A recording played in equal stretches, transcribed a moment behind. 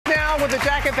with a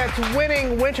jacket that's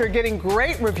winning winter, getting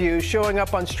great reviews, showing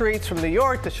up on streets from New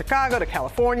York to Chicago to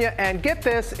California. And get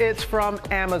this, it's from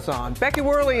Amazon. Becky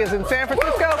Worley is in San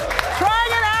Francisco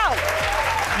trying it out.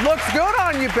 Looks good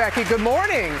on you, Becky. Good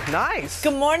morning. Nice.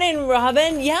 Good morning,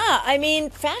 Robin. Yeah, I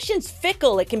mean, fashion's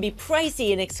fickle. It can be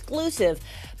pricey and exclusive.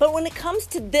 But when it comes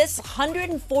to this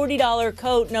 $140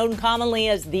 coat, known commonly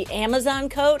as the Amazon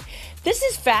coat, this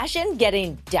is fashion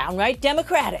getting downright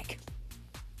democratic.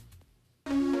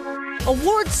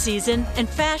 Awards season and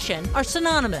fashion are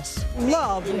synonymous.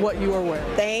 Love what you are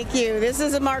wearing. Thank you. This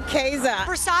is a Marchesa.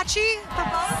 Versace for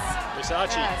both?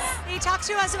 Versace. Yes. Can you talk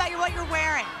to us about what you're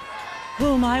wearing?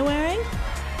 Who am I wearing?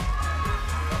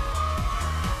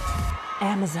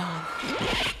 Amazon.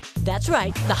 That's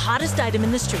right, the hottest item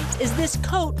in the streets is this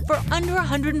coat for under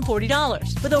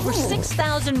 $140. With over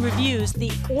 6,000 reviews, the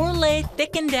Orlay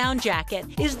thickened down jacket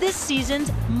is this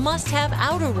season's must-have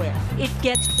outerwear. It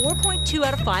gets 4.2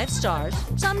 out of 5 stars,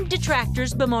 some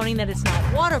detractors bemoaning that it's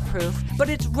not waterproof, but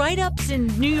its write-ups in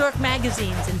New York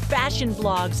magazines and fashion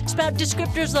blogs spout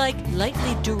descriptors like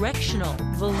lightly directional,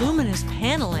 voluminous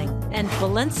paneling, and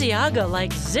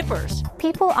Balenciaga-like zippers.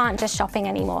 People aren't just shopping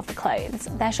anymore for clothes,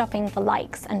 they're shopping for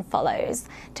likes and follows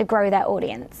to grow their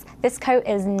audience. This coat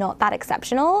is not that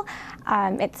exceptional.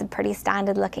 It's a pretty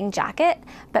standard looking jacket,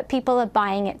 but people are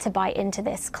buying it to buy into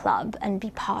this club and be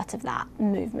part of that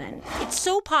movement. It's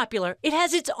so popular, it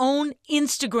has its own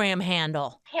Instagram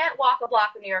handle. Can't walk a block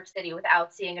of New York City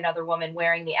without seeing another woman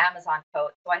wearing the Amazon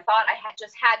coat, so I thought I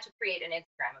just had to create an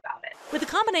Instagram about it. With a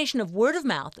combination of word of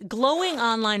mouth, glowing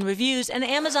online reviews, and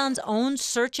Amazon's own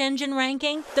search engine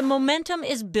ranking, the momentum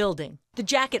is building. The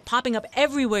jacket popping up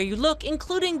everywhere you look,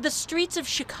 including the streets of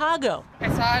Chicago. I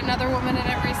saw another woman in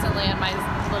it recently, and my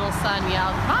little son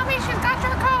yelled, "Mommy, she's got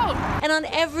your coat!" And on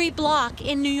every block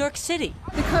in New York City.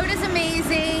 The coat is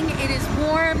amazing. It is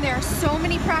warm. There are so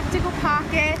many practical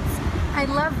pockets. I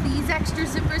love these extra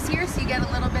zippers here, so you get a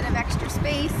little bit of extra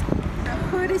space. The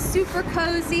hood is super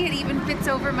cozy. It even fits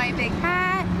over my big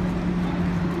hat.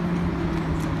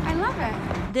 I love it.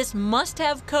 This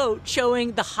must-have coat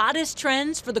showing the hottest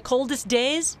trends for the coldest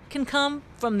days can come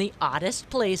from the oddest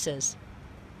places.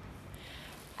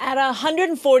 At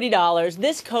 $140,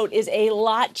 this coat is a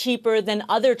lot cheaper than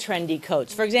other trendy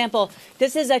coats. For example,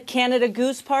 this is a Canada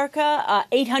Goose parka,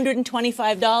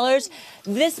 $825.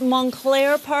 This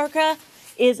Montclair parka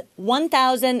is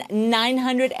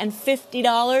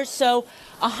 $1,950. So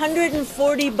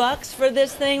 $140 for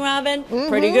this thing, Robin.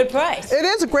 Pretty good price. It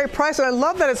is a great price, and I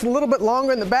love that it's a little bit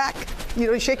longer in the back. You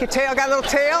know, you shake your tail, got a little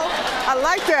tail. I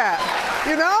like that.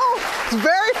 You know, it's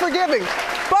very forgiving.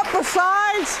 But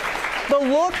besides the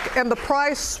look and the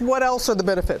price, what else are the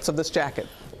benefits of this jacket?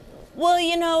 Well,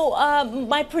 you know,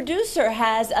 my producer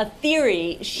has a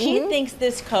theory. She thinks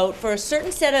this coat, for a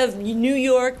certain set of New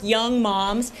York young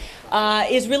moms,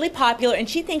 is really popular, and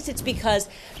she thinks it's because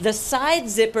the side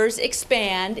zippers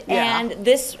expand, and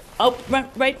this,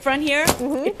 right front here,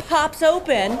 it pops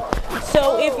open.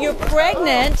 So if you're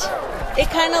pregnant, it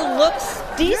kind of looks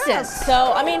decent. Yes.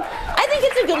 So, I mean, I think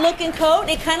it's a good-looking coat.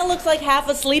 It kind of looks like half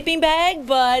a sleeping bag,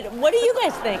 but what do you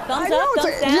guys think? Thumbs up,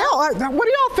 thumbs down? Yeah, what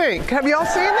do y'all think? Have y'all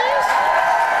seen these?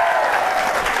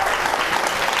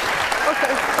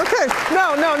 Okay.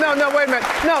 No, wait a minute.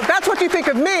 No, that's what you think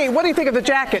of me. What do you think of the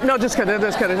jacket? No, just kidding.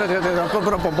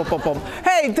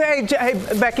 Hey,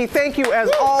 Becky, thank you as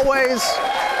always.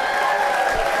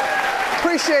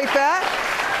 Appreciate that.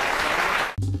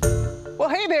 Well,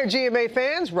 hey there, GMA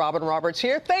fans. Robin Roberts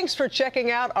here. Thanks for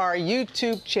checking out our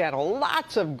YouTube channel.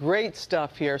 Lots of great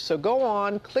stuff here. So go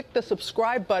on, click the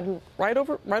subscribe button right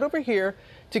over here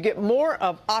to get more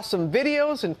of awesome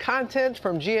videos and content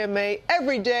from GMA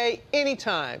every day,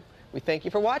 anytime. We thank you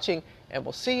for watching, and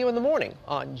we'll see you in the morning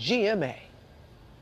on GMA.